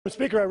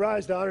Speaker, I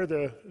rise to honor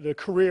the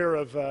career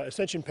of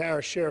Ascension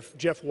Parish Sheriff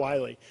Jeff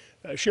Wiley.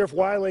 Sheriff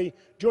Wiley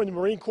joined the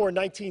Marine Corps in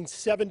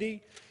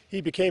 1970. He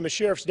became a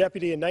sheriff's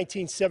deputy in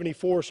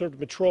 1974, served as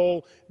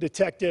patrol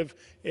detective,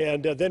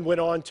 and then went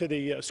on to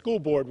the school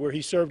board where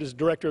he served as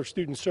director of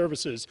student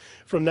services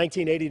from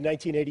 1980 to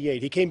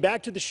 1988. He came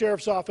back to the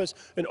sheriff's office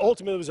and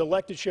ultimately was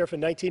elected sheriff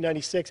in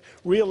 1996,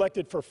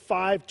 re-elected for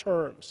 5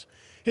 terms.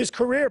 His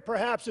career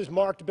perhaps is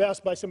marked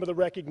best by some of the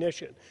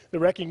recognition. The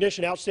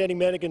recognition, Outstanding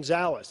Man of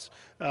Gonzales,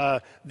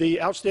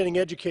 the Outstanding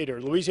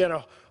Educator,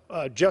 Louisiana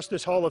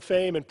Justice Hall of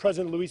Fame, and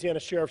President of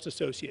Louisiana Sheriff's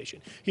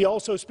Association. He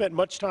also spent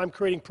much time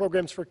creating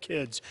programs for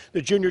kids,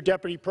 the Junior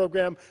Deputy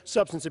Program,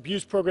 substance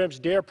abuse programs,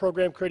 DARE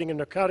program, creating a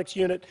narcotics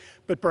unit,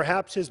 but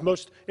perhaps his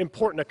most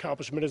important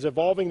accomplishment is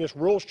evolving this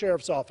rural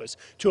sheriff's office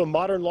to a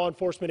modern law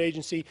enforcement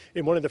agency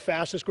in one of the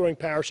fastest growing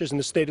parishes in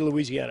the state of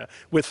Louisiana.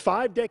 With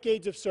 5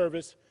 decades of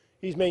service,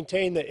 he's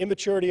maintained the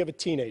immaturity of a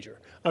teenager.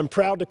 I'm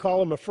proud to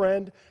call him a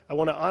friend. I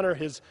want to honor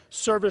his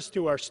service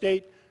to our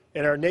state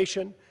and our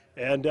nation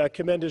and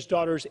commend his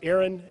daughters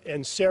Erin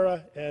and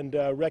Sarah and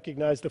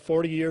recognize the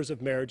 40 years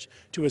of marriage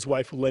to his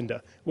wife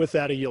Linda. With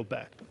that, I yield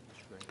back.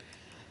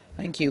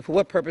 Thank you. For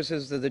what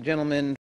purposes does the gentleman